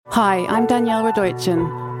Hi, I'm Danielle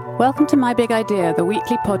Radoichin. Welcome to My Big Idea, the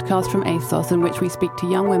weekly podcast from ASOS in which we speak to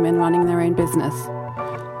young women running their own business.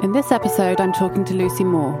 In this episode, I'm talking to Lucy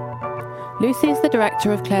Moore. Lucy is the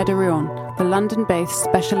director of Claire de Rouen, the London-based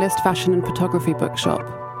specialist fashion and photography bookshop.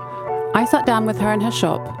 I sat down with her in her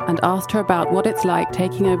shop and asked her about what it's like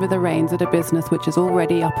taking over the reins at a business which is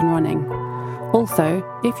already up and running. Also,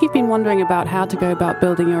 if you've been wondering about how to go about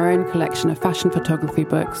building your own collection of fashion photography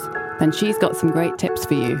books, then she's got some great tips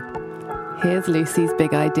for you. Here's Lucy's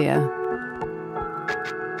big idea.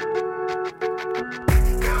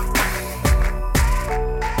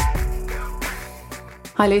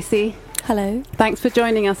 Hi Lucy. Hello. Thanks for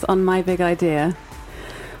joining us on My Big Idea.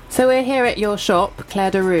 So we're here at your shop, Claire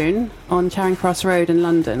de Rouen, on Charing Cross Road in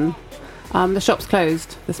London. The shop's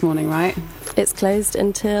closed this morning, right? It's closed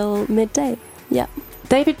until midday, yeah.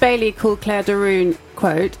 David Bailey called Claire de Rouen,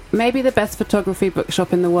 quote, maybe the best photography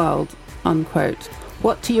bookshop in the world, unquote.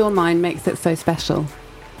 What to your mind makes it so special?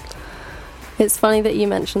 It's funny that you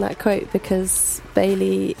mentioned that quote because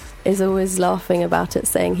Bailey is always laughing about it,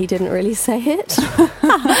 saying he didn't really say it.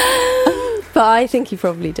 But I think he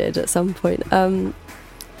probably did at some point. Do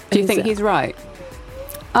you think he's right?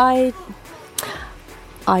 I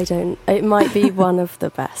don't. It might be one of the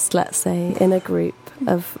best, let's say, in a group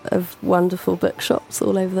of wonderful bookshops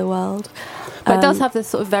all over the world. But it does have this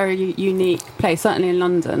sort of very unique place, certainly in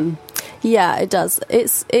London. Yeah, it does.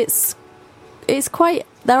 It's quite...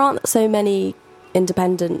 There aren't so many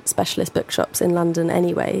independent specialist bookshops in London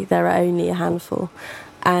anyway. There are only a handful.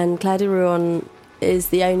 And Claire de Rouen is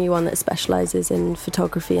the only one that specialises in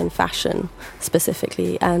photography and fashion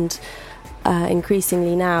specifically, and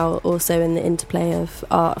increasingly now also in the interplay of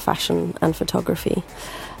art, fashion and photography,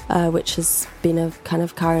 which has been a kind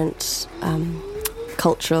of current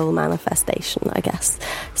cultural manifestation, I guess.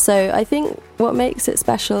 So I think what makes it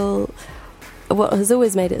special, what has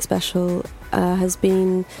always made it special, has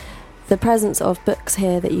been the presence of books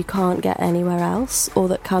here that you can't get anywhere else or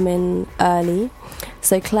that come in early.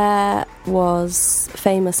 So Claire was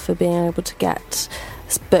famous for being able to get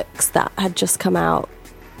books that had just come out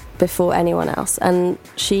before anyone else, and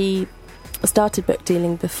she started book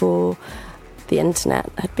dealing before the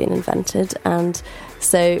internet had been invented. And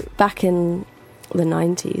so back in the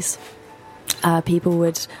 90s, people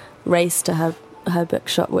would race to her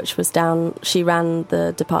bookshop, which was she ran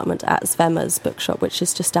the department at Svema's bookshop, which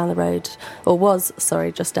is just down the road, or was,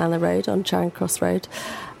 sorry, just down the road on Charing Cross Road,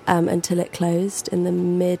 until it closed in the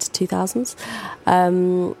mid-2000s.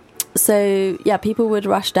 So, yeah, people would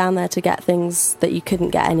rush down there to get things that you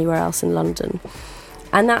couldn't get anywhere else in London.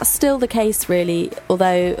 And that's still the case, really,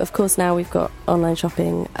 although, of course, now we've got online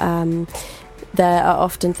shopping. There are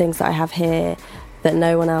often things that I have here that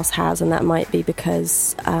no one else has, and that might be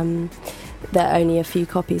because there only a few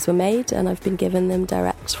copies were made, and I've been given them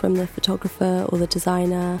direct from the photographer or the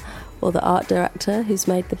designer or the art director who's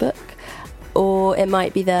made the book. Or it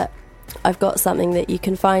might be that I've got something that you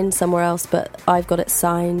can find somewhere else, but I've got it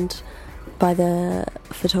signed by the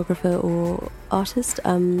photographer or artist.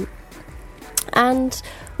 And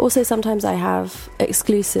also sometimes I have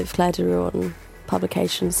exclusive Claire de Rouen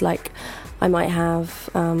publications, like I might have...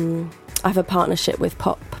 I have a partnership with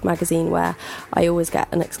Pop magazine where I always get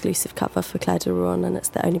an exclusive cover for Claire de Rouen, and it's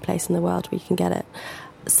the only place in the world where you can get it.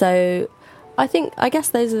 So I guess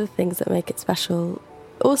those are the things that make it special.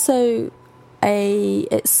 Also,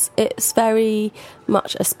 it's very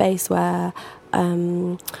much a space where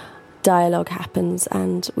dialogue happens,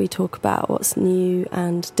 and we talk about what's new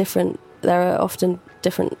and different. There are often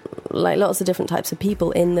different, like lots of different types of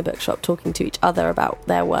people in the bookshop talking to each other about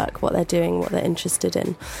their work, what they're doing, what they're interested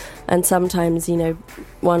in. And sometimes,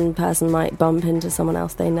 one person might bump into someone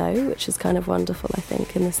else they know, which is kind of wonderful, I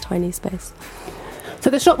think, in this tiny space.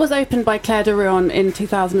 So the shop was opened by Claire de Rouen in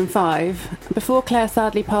 2005. Before Claire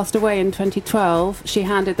sadly passed away in 2012, she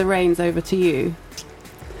handed the reins over to you.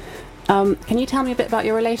 Can you tell me a bit about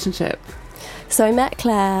your relationship? So I met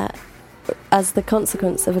Claire as the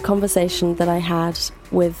consequence of a conversation that I had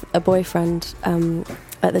with a boyfriend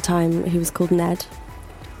at the time who was called Ned.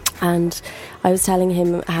 And I was telling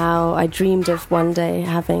him how I dreamed of one day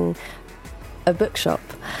having a bookshop.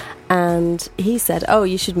 And he said, oh,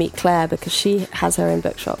 you should meet Claire because she has her own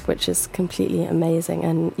bookshop, which is completely amazing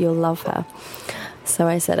and you'll love her. So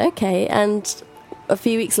I said, okay. And a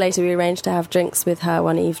few weeks later, we arranged to have drinks with her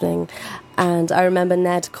one evening. And I remember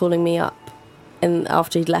Ned calling me up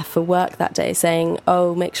after he'd left for work that day, saying,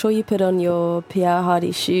 oh, make sure you put on your Pierre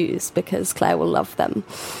Hardy shoes because Claire will love them.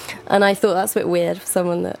 And I thought that's a bit weird for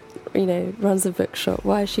someone that, runs a bookshop.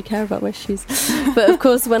 Why does she care about my shoes? But of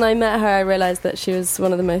course, when I met her, I realised that she was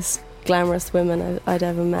one of the most glamorous women I'd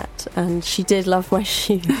ever met, and she did love my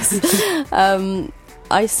shoes.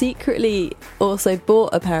 I secretly also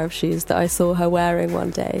bought a pair of shoes that I saw her wearing one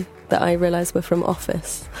day that I realised were from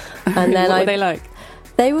Office. And then what were they like?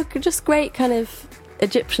 They were just great kind of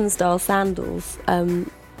Egyptian-style sandals.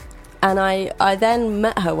 And I then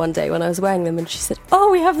met her one day when I was wearing them, and she said,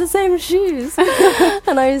 "Oh, we have the same shoes."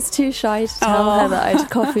 And I was too shy to tell her that I'd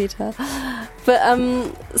copied her. But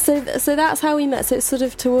so that's how we met. So it's sort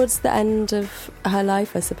of towards the end of her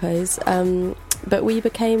life, I suppose. But we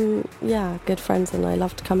became, good friends, and I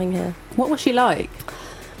loved coming here. What was she like?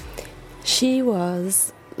 She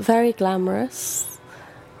was very glamorous,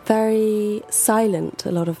 very silent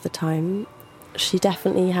a lot of the time. She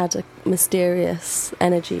definitely had a mysterious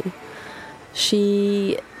energy.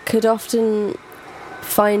 She could often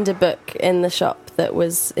find a book in the shop that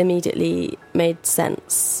was immediately made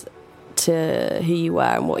sense to who you were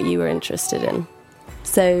and what you were interested in.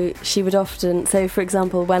 So she would often... So, for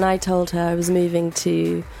example, when I told her I was moving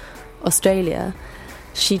to Australia,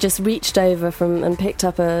 she just reached over and picked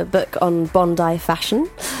up a book on Bondi fashion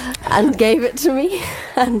and gave it to me.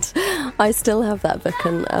 And I still have that book,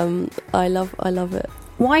 and I love it.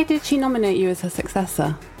 Why did she nominate you as her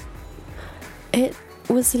successor? It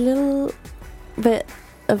was a little bit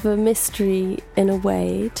of a mystery in a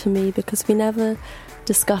way to me, because we never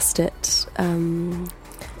discussed it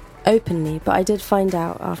openly, but I did find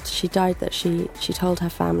out after she died that she told her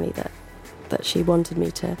family that she wanted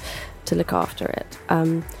me to look after it.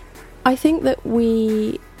 I think that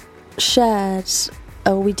we shared,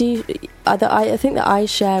 I think that I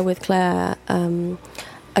share with Claire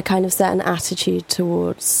a kind of certain attitude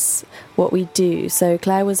towards what we do. So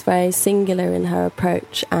Claire was very singular in her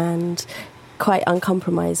approach and quite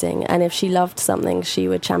uncompromising, and if she loved something she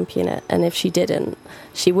would champion it, and if she didn't,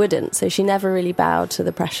 she wouldn't. So she never really bowed to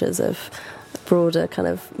the pressures of broader kind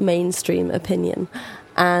of mainstream opinion.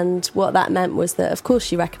 And what that meant was that, of course,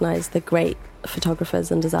 she recognised the great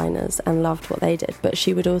photographers and designers and loved what they did, but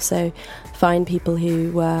she would also find people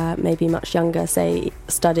who were maybe much younger, say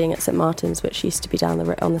studying at St Martin's, which used to be down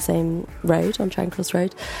on the same road, on Charing Cross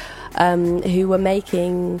Road, who were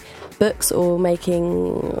making books or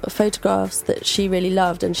making photographs that she really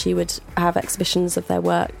loved, and she would have exhibitions of their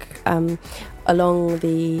work along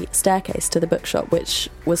the staircase to the bookshop, which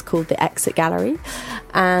was called the Exit Gallery,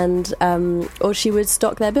 and or she would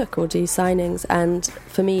stock their book or do signings. And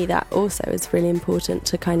for me, that also is really important,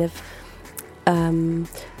 to kind of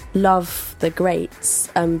love the greats,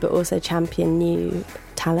 but also champion new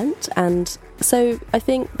talent. And so I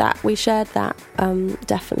think that we shared that,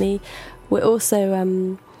 definitely. We're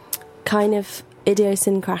also kind of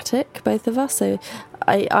idiosyncratic, both of us. So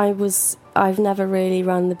I've never really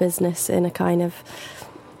run the business in a kind of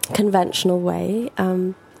conventional way.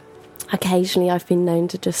 Occasionally I've been known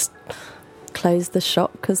to just close the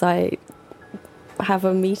shop because I have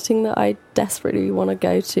a meeting that I desperately want to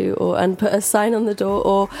go to, and put a sign on the door,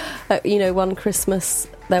 or one Christmas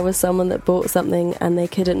there was someone that bought something and they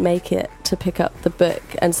couldn't make it to pick up the book,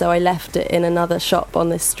 and so I left it in another shop on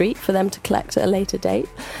this street for them to collect at a later date.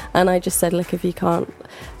 And I just said, look, if you can't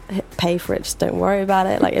pay for it, just don't worry about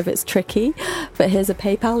it, like if it's tricky, but here's a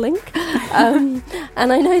PayPal link. And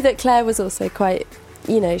I know that Claire was also quite,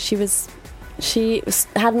 she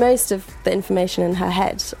had most of the information in her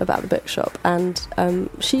head about the bookshop, and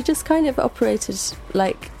she just kind of operated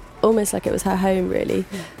almost like it was her home, really.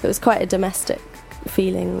 It was quite a domestic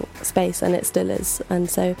feeling space, and it still is. And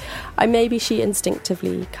so maybe she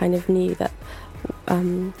instinctively kind of knew that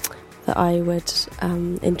I would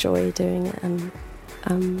enjoy doing it and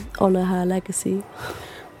honour her legacy.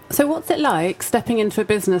 So what's it like stepping into a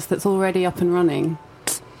business that's already up and running?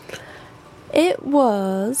 It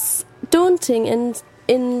was daunting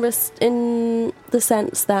in the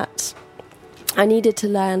sense that I needed to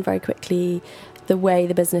learn very quickly the way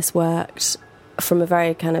the business worked from a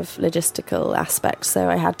very kind of logistical aspect. So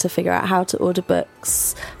I had to figure out how to order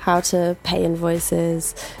books, how to pay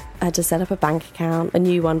invoices. I had to set up a bank account, a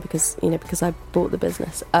new one, because I bought the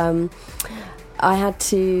business. I had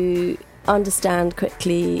to understand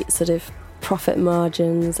quickly sort of profit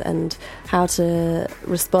margins and how to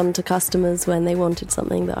respond to customers when they wanted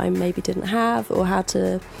something that I maybe didn't have, or how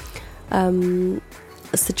to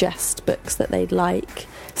suggest books that they'd like.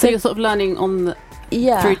 So you're sort of learning on the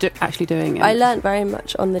through actually doing it. I learned very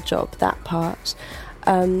much on the job, that part.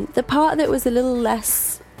 The part that was a little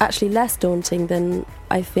less daunting than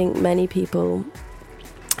I think many people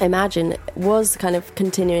imagine was kind of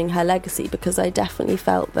continuing her legacy, because I definitely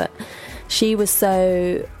felt that she was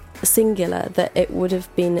so singular that it would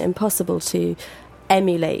have been impossible to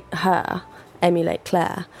emulate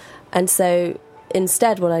Claire. And so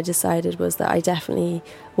instead what I decided was that I definitely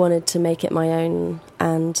wanted to make it my own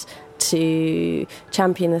and to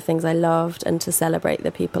champion the things I loved and to celebrate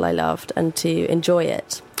the people I loved and to enjoy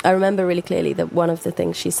it. I remember really clearly that one of the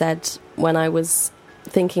things she said when I was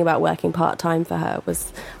thinking about working part-time for her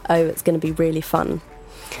was, oh, it's going to be really fun.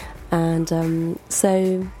 And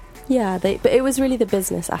so, yeah, but it was really the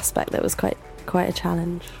business aspect that was quite a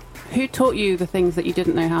challenge. Who taught you the things that you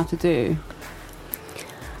didn't know how to do?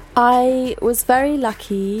 I was very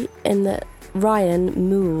lucky in that Ryan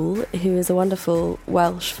Moole, who is a wonderful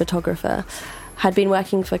Welsh photographer, had been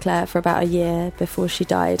working for Claire for about a year before she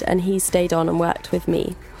died, and he stayed on and worked with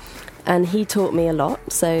me. And he taught me a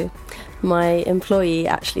lot, so my employee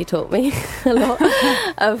actually taught me a lot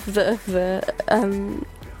of the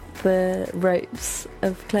ropes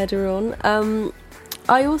of Claire de Rouen.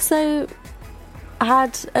 I also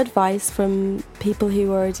had advice from people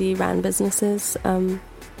who already ran businesses,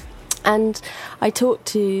 and I talked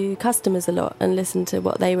to customers a lot and listened to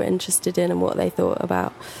what they were interested in and what they thought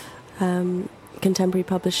about contemporary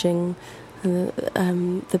publishing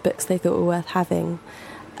and the books they thought were worth having.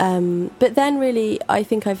 But then really I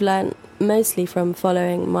think I've learnt mostly from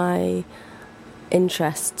following my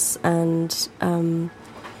interests and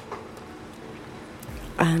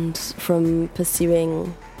from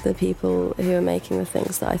pursuing the people who are making the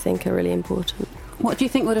things that I think are really important. What do you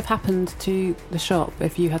think would have happened to the shop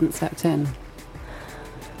if you hadn't stepped in?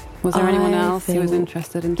 Was there anyone else who was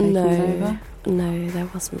interested in taking it over? No, there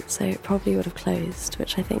wasn't. So it probably would have closed,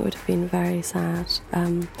 which I think would have been very sad,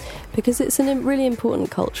 because it's a really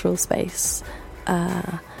important cultural space.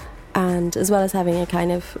 And as well as having a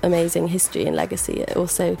kind of amazing history and legacy, it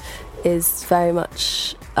also is very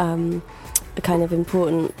much a kind of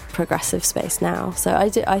important progressive space now. So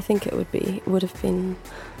I think it would have been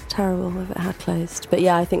terrible if it had closed. But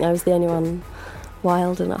yeah, I think I was the only one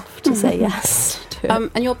wild enough to say yes to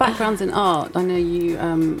it. And your background's in art. I know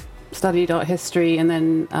you studied art history and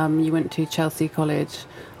then you went to Chelsea College.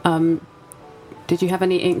 Did you have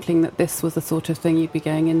any inkling that this was the sort of thing you'd be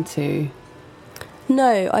going into?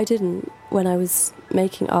 No, I didn't. When I was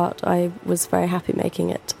making art, I was very happy making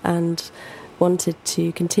it and wanted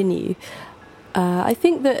to continue. I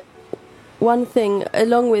think that one thing,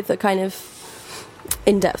 along with a kind of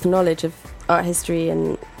in-depth knowledge of art history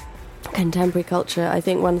and contemporary culture, I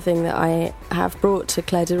think one thing that I have brought to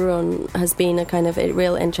Claire de Rouen has been a kind of a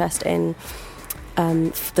real interest in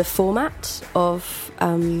the format of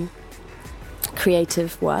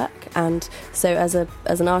creative work. And so as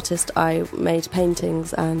an artist, I made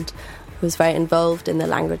paintings and was very involved in the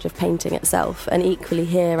language of painting itself. And equally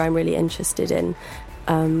here, I'm really interested in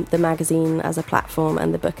the magazine as a platform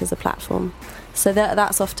and the book as a platform. So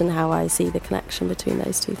that's often how I see the connection between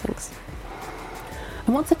those two things.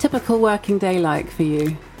 And what's a typical working day like for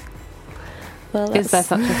you? Well, is there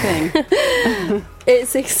such a thing?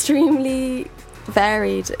 It's extremely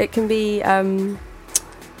varied. It can be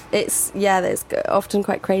it's often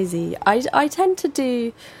quite crazy. I tend to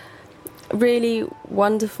do really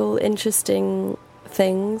wonderful, interesting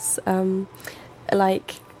things,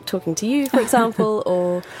 like talking to you, for example,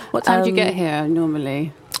 or... What time do you get here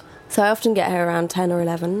normally? So I often get here around 10 or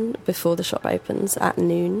 11 before the shop opens at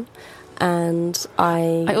noon. And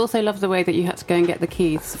I also love the way that you had to go and get the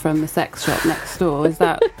keys from the sex shop next door. Is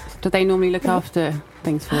that... do they normally look after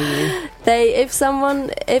things for you?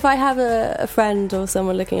 If I have a friend or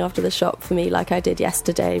someone looking after the shop for me, like I did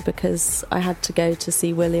yesterday, because I had to go to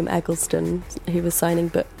see William Eggleston, who was signing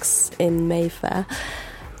books in Mayfair,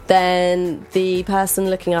 then the person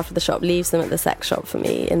looking after the shop leaves them at the sex shop for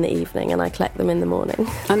me in the evening, and I collect them in the morning.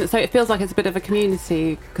 And so it feels like it's a bit of a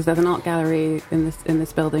community, because there's an art gallery in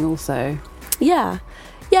this building also. Yeah,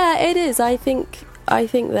 it is. I think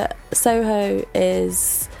that Soho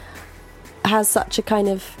has such a kind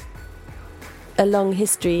of a long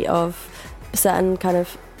history of certain kind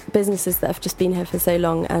of businesses that have just been here for so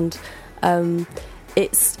long, and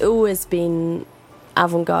it's always been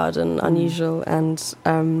avant-garde and unusual and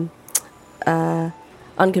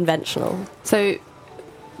unconventional. So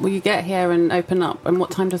will you get here and open up, and what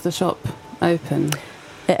time does the shop open?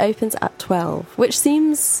 It opens at 12, which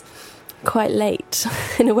seems quite late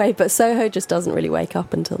in a way, but Soho just doesn't really wake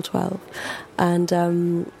up until 12. And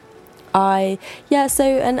so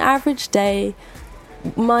an average day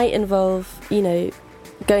might involve,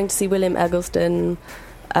 going to see William Eggleston,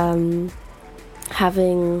 having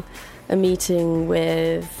a meeting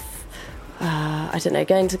with,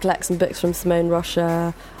 going to collect some books from Simone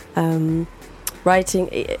Rocha, writing,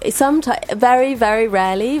 very, very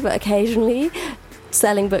rarely, but occasionally,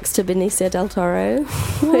 selling books to Benicio del Toro,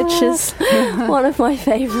 which is one of my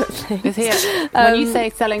favourite things. Is he when you say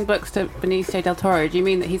selling books to Benicio del Toro, do you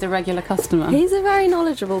mean that he's a regular customer? He's a very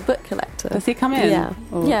knowledgeable book collector. Does he come in? Yeah,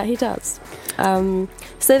 yeah, he does. So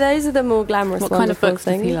those are the more glamorous, what kind of books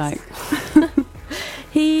things. Does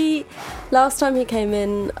he like? Last time he came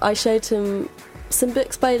in, I showed him some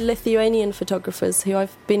books by Lithuanian photographers who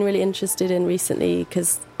I've been really interested in recently,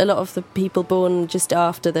 because a lot of the people born just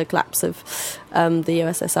after the collapse of the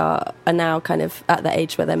USSR are now kind of at the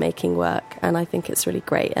age where they're making work, and I think it's really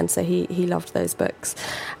great. And so he loved those books.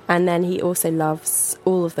 And then he also loves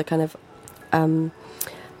all of the kind of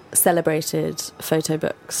celebrated photo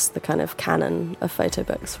books, the kind of canon of photo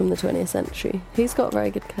books from the 20th century. He's got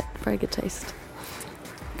very good taste.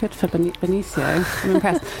 Good for Benicio. I'm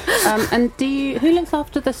impressed. And who looks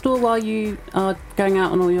after the store while you are going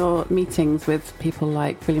out on all your meetings with people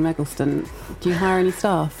like William Eggleston? Do you hire any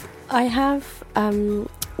staff? I have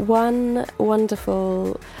one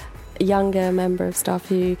wonderful younger member of staff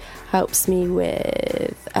who helps me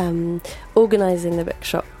with organising the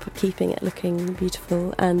bookshop, keeping it looking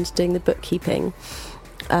beautiful, and doing the bookkeeping.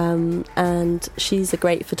 And she's a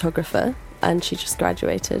great photographer. And she just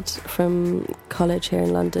graduated from college here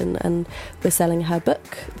in London, and we're selling her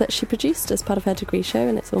book that she produced as part of her degree show,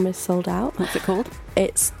 and it's almost sold out. What's it called?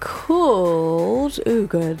 It's called...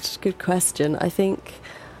 good question. I think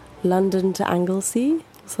London to Anglesey,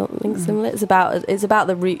 something similar. It's about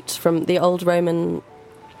the route from the old Roman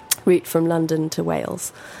route from London to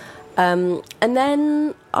Wales. And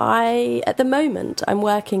then at the moment, I'm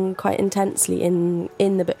working quite intensely in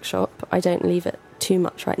the bookshop. I don't leave it too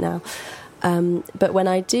much right now. But when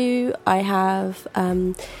I do, I have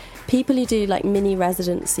people who do like mini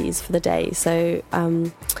residencies for the day. So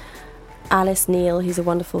Alice Neal, who's a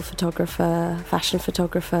wonderful photographer, fashion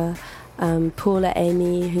photographer. Paula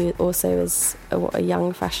Amy, who also is a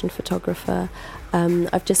young fashion photographer.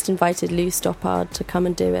 I've just invited Lou Stoppard to come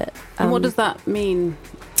and do it. And what does that mean?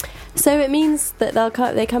 So it means that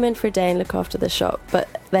they come in for a day and look after the shop, but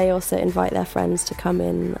they also invite their friends to come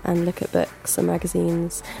in and look at books and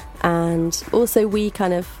magazines. And also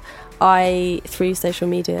I, through social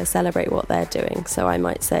media, celebrate what they're doing. So I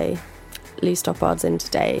might say, Lou Stoppard's in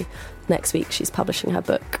today. Next week she's publishing her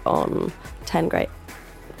book on 10 great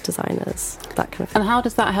designers, that kind of thing. And how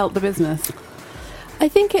does that help the business? I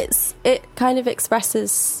think it kind of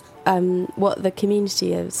expresses what the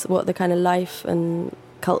community is, what the kind of life and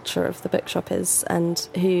culture of the bookshop is, and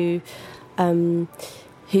who's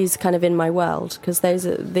kind of in my world, because they're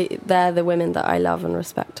the women that I love and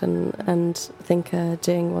respect and think are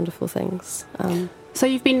doing wonderful things. So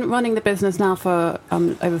you've been running the business now for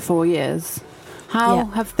over 4 years. How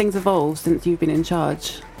have things evolved since you've been in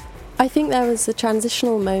charge? I think there was a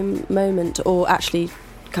transitional moment, or actually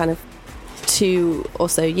kind of 2 or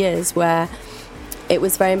so years, where it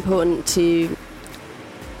was very important to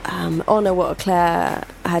honour what Claire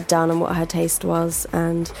had done and what her taste was,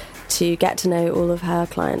 and to get to know all of her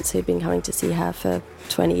clients who'd been coming to see her for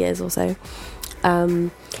 20 years or so.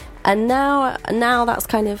 And now that's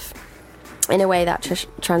kind of, in a way, that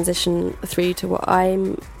transition through to what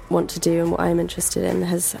I want to do and what I'm interested in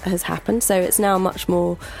has happened. So it's now much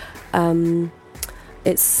more kind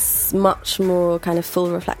of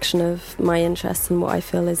full reflection of my interests and what I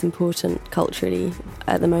feel is important culturally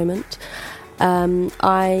at the moment.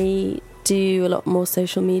 I do a lot more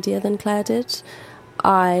social media than Claire did.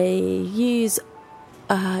 I use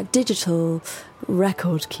digital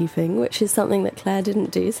record keeping, which is something that Claire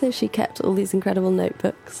didn't do. So she kept all these incredible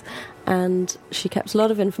notebooks, and she kept a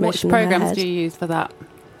lot of information. Which in her programs head. do you use for that?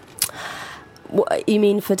 What you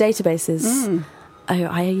mean for databases? Oh,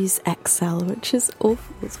 I use Excel, which is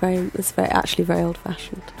awful. It's very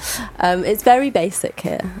old-fashioned. It's very basic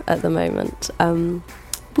here at the moment.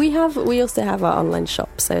 We also have our online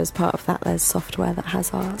shop, so as part of that, there's software that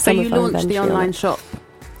has our. So you launched the online shop.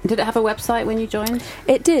 Did it have a website when you joined?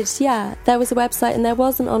 It did, yeah. There was a website and there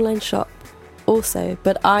was an online shop also,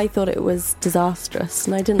 but I thought it was disastrous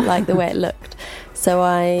and I didn't like the way it looked, so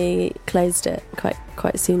I closed it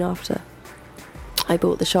quite soon after I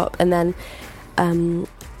bought the shop. And then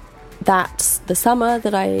that's the summer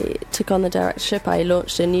that I took on the directorship. I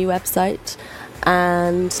launched a new website.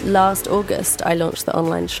 And last August, I launched the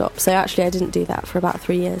online shop. So actually, I didn't do that for about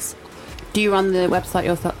 3 years. Do you run the website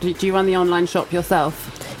yourself? Do you run the online shop yourself?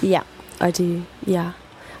 Yeah, I do. Yeah,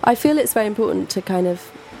 I feel it's very important to kind of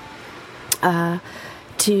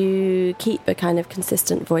to keep a kind of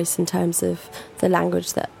consistent voice in terms of the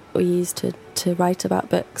language that we use to write about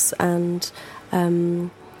books, and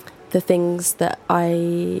the things that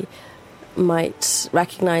I might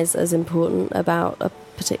recognise as important about a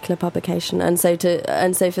particular publication, and so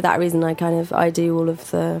for that reason, I do all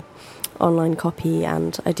of the online copy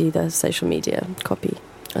and I do the social media copy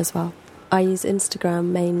as well. I use Instagram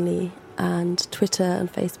mainly and Twitter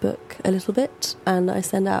and Facebook a little bit, and I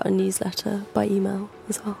send out a newsletter by email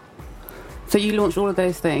as well. So you launched all of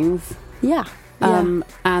those things? Yeah.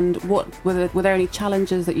 And what were there any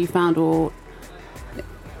challenges that you found, or?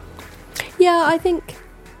 Yeah, I think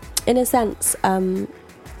in a sense,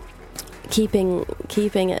 keeping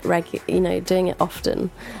it doing it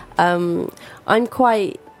often. I'm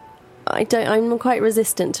quite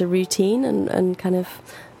resistant to routine and kind of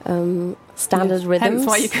standard rhythms. Hence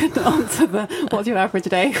why you couldn't answer the "what's your average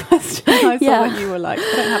day" question. I saw what you were like.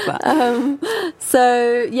 I don't have that.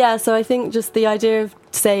 So I think just the idea of,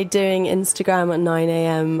 say, doing Instagram at 9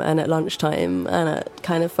 a.m. and at lunchtime and at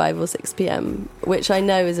kind of 5 or 6 p.m, which I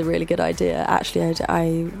know is a really good idea. Actually,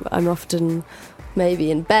 I'm often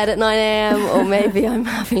maybe in bed at 9 a.m. or maybe I'm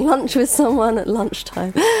having lunch with someone at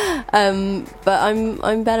lunchtime. But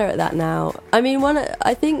I'm better at that now. I mean,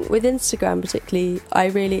 I think with Instagram particularly, I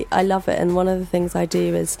love it. And one of the things I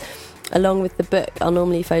do is, along with the book, I'll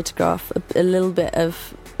normally photograph a little bit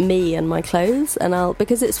of me and my clothes, and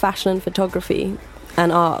because it's fashion and photography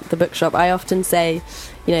and art, the bookshop, I often say,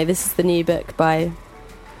 this is the new book by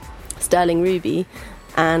Sterling Ruby,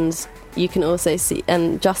 and you can also see,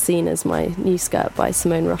 and Just Seen as my new skirt by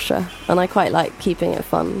Simone Rocha, and I quite like keeping it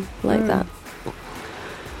fun like that.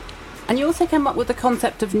 And you also came up with the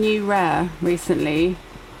concept of new rare recently,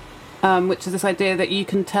 which is this idea that you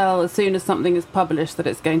can tell as soon as something is published that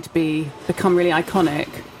it's going to become really iconic.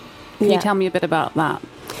 Can you tell me a bit about that?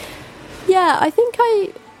 Yeah, I think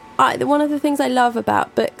one of the things I love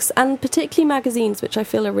about books, and particularly magazines, which I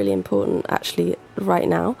feel are really important actually right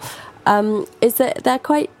now, is that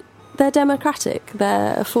they're democratic,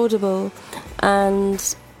 they're affordable,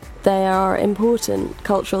 and they are important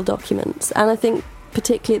cultural documents. And I think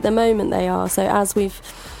particularly at the moment they are. So as we've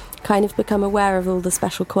kind of become aware of all the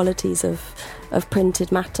special qualities of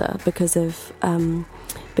printed matter because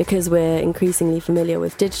we're increasingly familiar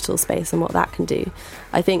with digital space and what that can do,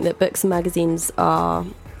 I think that books and magazines are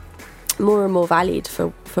more and more valued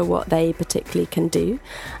for what they particularly can do.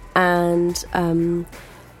 And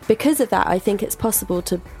because of that, I think it's possible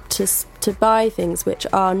to buy things which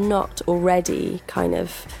are not already kind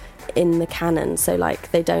of in the canon. So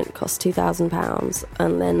like they don't cost £2,000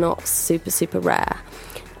 and they're not super, super rare.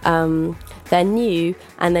 They're new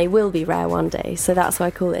and they will be rare one day. So that's why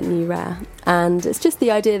I call it new rare. And it's just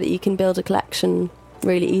the idea that you can build a collection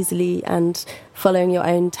really easily and following your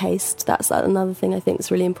own taste. That's another thing I think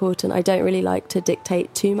is really important. I don't really like to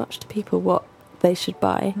dictate too much to people what they should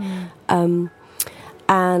buy.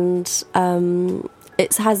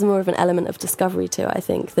 It has more of an element of discovery to it, I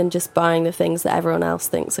think, than just buying the things that everyone else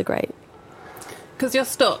thinks are great. Because your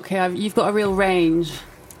stock here, you've got a real range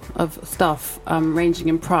of stuff, ranging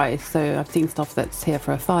in price. So I've seen stuff that's here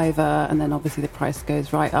for £5, and then obviously the price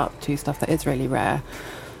goes right up to stuff that is really rare.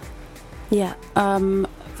 Yeah.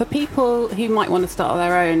 For people who might want to start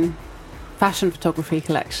their own fashion photography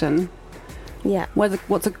collection, where's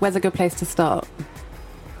a good place to start?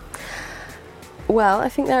 Well, I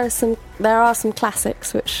think there are some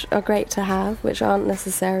classics which are great to have, which aren't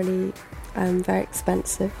necessarily very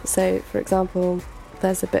expensive. So, for example,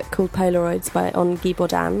 there's a book called Polaroids on Guy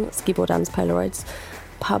Bourdain. It's Guy Bourdain's Polaroids,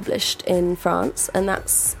 published in France, and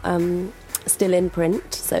that's still in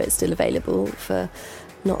print, so it's still available for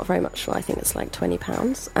not very much. I think it's like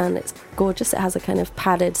 £20, and it's gorgeous. It has a kind of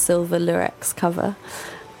padded silver lurex cover.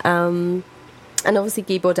 And obviously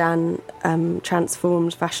Guy Bourdain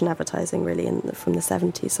transformed fashion advertising really from the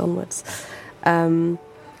 70s onwards.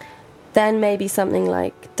 Then maybe something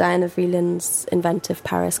like Diana Vreeland's Inventive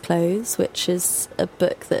Paris Clothes, which is a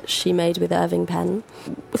book that she made with Irving Penn.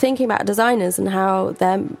 Thinking about designers and how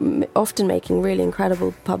they're often making really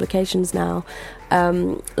incredible publications now.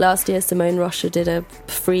 Last year Simone Rocha did a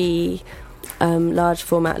free large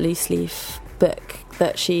format loose leaf book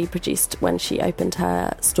that she produced when she opened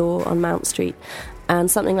her store on Mount Street, and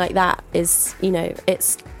something like that is,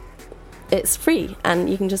 it's free and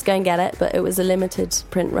you can just go and get it, but it was a limited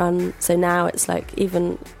print run, so now it's like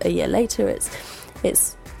even a year later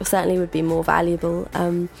it's certainly would be more valuable,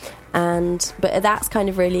 but that's kind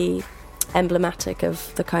of really emblematic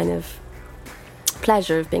of the kind of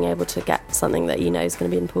pleasure of being able to get something that is going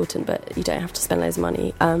to be important, but you don't have to spend loads of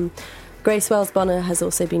money. Grace Wells Bonner has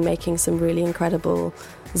also been making some really incredible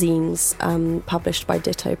zines published by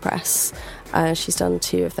Ditto Press. She's done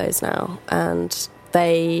 2 of those now, and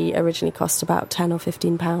they originally cost about £10 or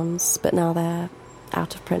 £15, but now they're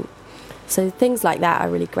out of print. So things like that are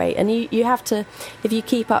really great. And you have to, if you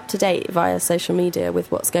keep up to date via social media with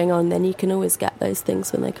what's going on, then you can always get those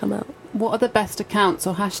things when they come out. What are the best accounts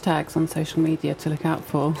or hashtags on social media to look out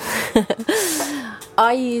for?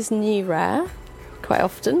 I use New Rare quite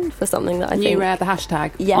often for something that I think... New Rare, the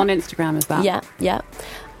hashtag. Yeah. On Instagram, is that? Yeah.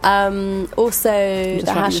 Also,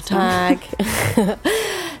 the hashtag...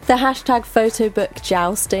 the hashtag photobook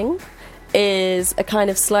jousting is a kind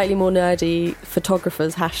of slightly more nerdy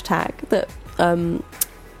photographer's hashtag that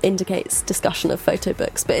indicates discussion of photo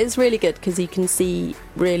books, but it's really good because you can see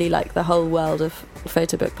really like the whole world of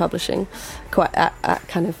photo book publishing quite at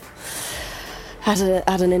an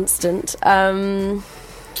instant. What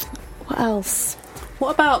else?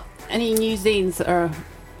 What about any new zines that are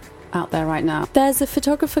out there right now? There's a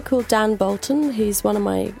photographer called Dan Bolton who's one of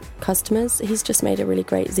my customers. He's just made a really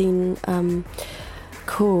great zine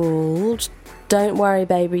called Don't Worry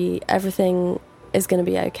Baby, Everything is Going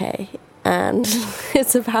to Be Okay, and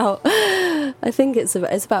it's about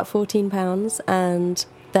 £14, and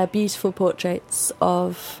they're beautiful portraits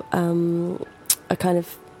of a kind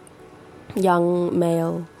of young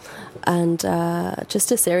male, and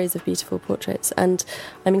just a series of beautiful portraits, and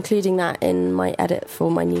I'm including that in my edit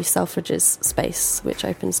for my new Selfridges space, which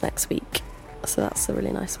opens next week. So that's a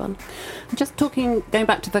really nice one. Just going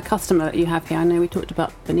back to the customer that you have here, I know we talked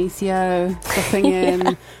about Benicio stopping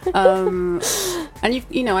in, and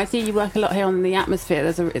I see you work a lot here on the atmosphere.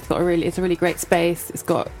 It's a really great space. It's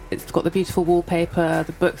got the beautiful wallpaper.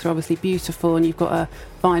 The books are obviously beautiful, and you've got a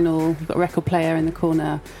vinyl, you've got a record player in the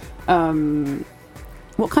corner.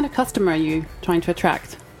 What kind of customer are you trying to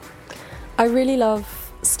attract? I really love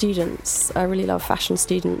students. I really love fashion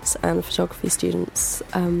students and photography students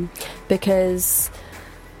because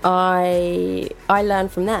I learn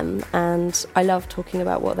from them, and I love talking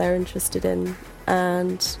about what they're interested in,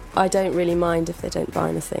 and I don't really mind if they don't buy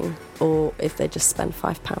anything or if they just spend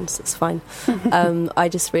 £5. It's fine. I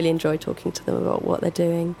just really enjoy talking to them about what they're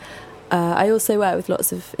doing. I also work with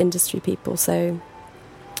lots of industry people, so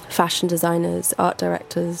fashion designers, art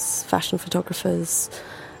directors, fashion photographers.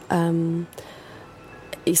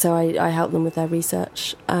 So I help them with their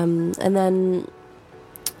research, and then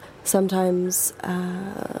sometimes we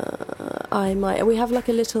have like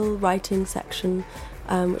a little writing section,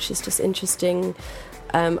 which is just interesting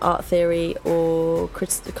art theory or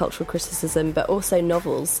cultural criticism, but also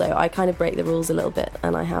novels. So I kind of break the rules a little bit,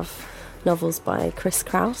 and I have novels by Chris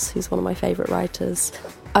Kraus, who's one of my favourite writers.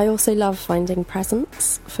 I also love finding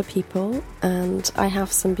presents for people, and I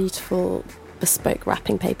have some beautiful bespoke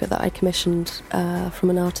wrapping paper that I commissioned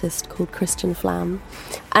from an artist called Christian Flam.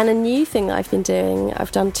 And a new thing that I've been doing,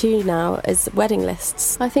 I've done 2 now, is wedding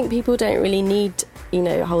lists. I think people don't really need,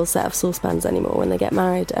 a whole set of saucepans anymore when they get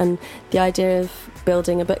married, and the idea of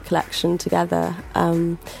building a book collection together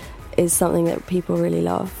is something that people really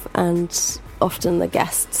love, and often the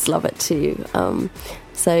guests love it too.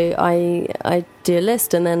 So I do a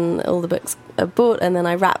list, and then all the books are bought, and then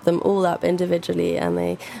I wrap them all up individually, and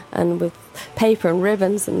with paper and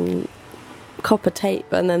ribbons and copper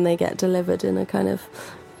tape, and then they get delivered in a kind of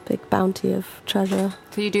big bounty of treasure.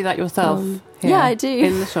 So you do that yourself? Yeah, I do.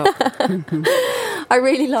 In the shop? I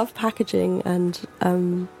really love packaging and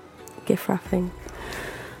gift wrapping.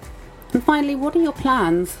 And finally, what are your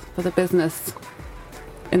plans for the business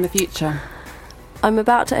in the future? I'm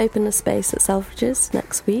about to open a space at Selfridges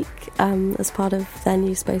next week as part of their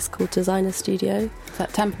new space called Designer Studio. Is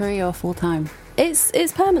that temporary or full-time? It's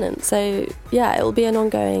permanent, so yeah, it'll be an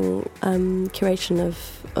ongoing curation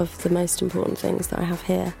of the most important things that I have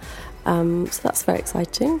here. So that's very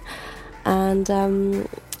exciting. And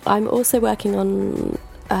I'm also working on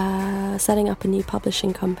setting up a new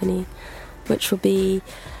publishing company, which will be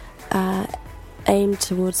aimed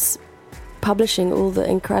towards publishing all the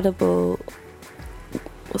incredible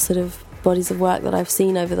sort of bodies of work that I've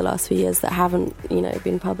seen over the last few years that haven't,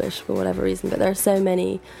 been published for whatever reason. But there are so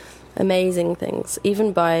many amazing things,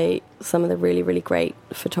 even by some of the really, really great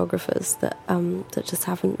photographers that just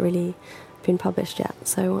haven't really been published yet.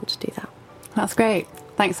 So I want to do that. That's great.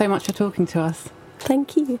 Thanks so much for talking to us.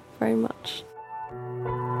 Thank you very much.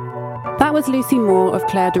 That was Lucy Moore of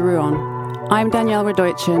Claire de Rouen. I'm Danielle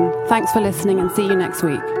Radeutschen. Thanks for listening, and see you next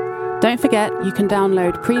week. Don't forget, you can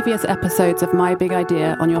download previous episodes of My Big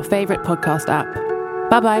Idea on your favourite podcast app.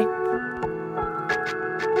 Bye-bye.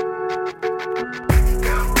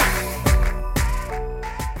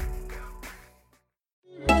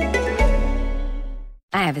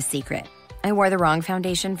 I have a secret. I wore the wrong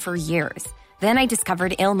foundation for years. Then I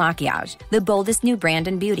discovered Il Makiage, the boldest new brand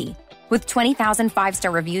in beauty. With 20,000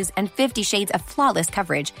 5-star reviews and 50 shades of flawless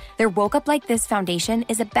coverage, their Woke Up Like This foundation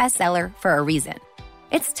is a bestseller for a reason.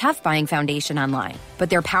 It's tough buying foundation online, but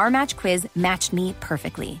their Power Match quiz matched me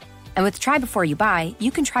perfectly. And with Try Before You Buy,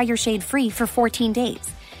 you can try your shade free for 14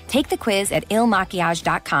 days. Take the quiz at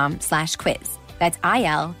ilmakiage.com/quiz. That's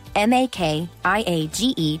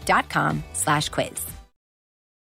ILMAKIAGE.com/quiz.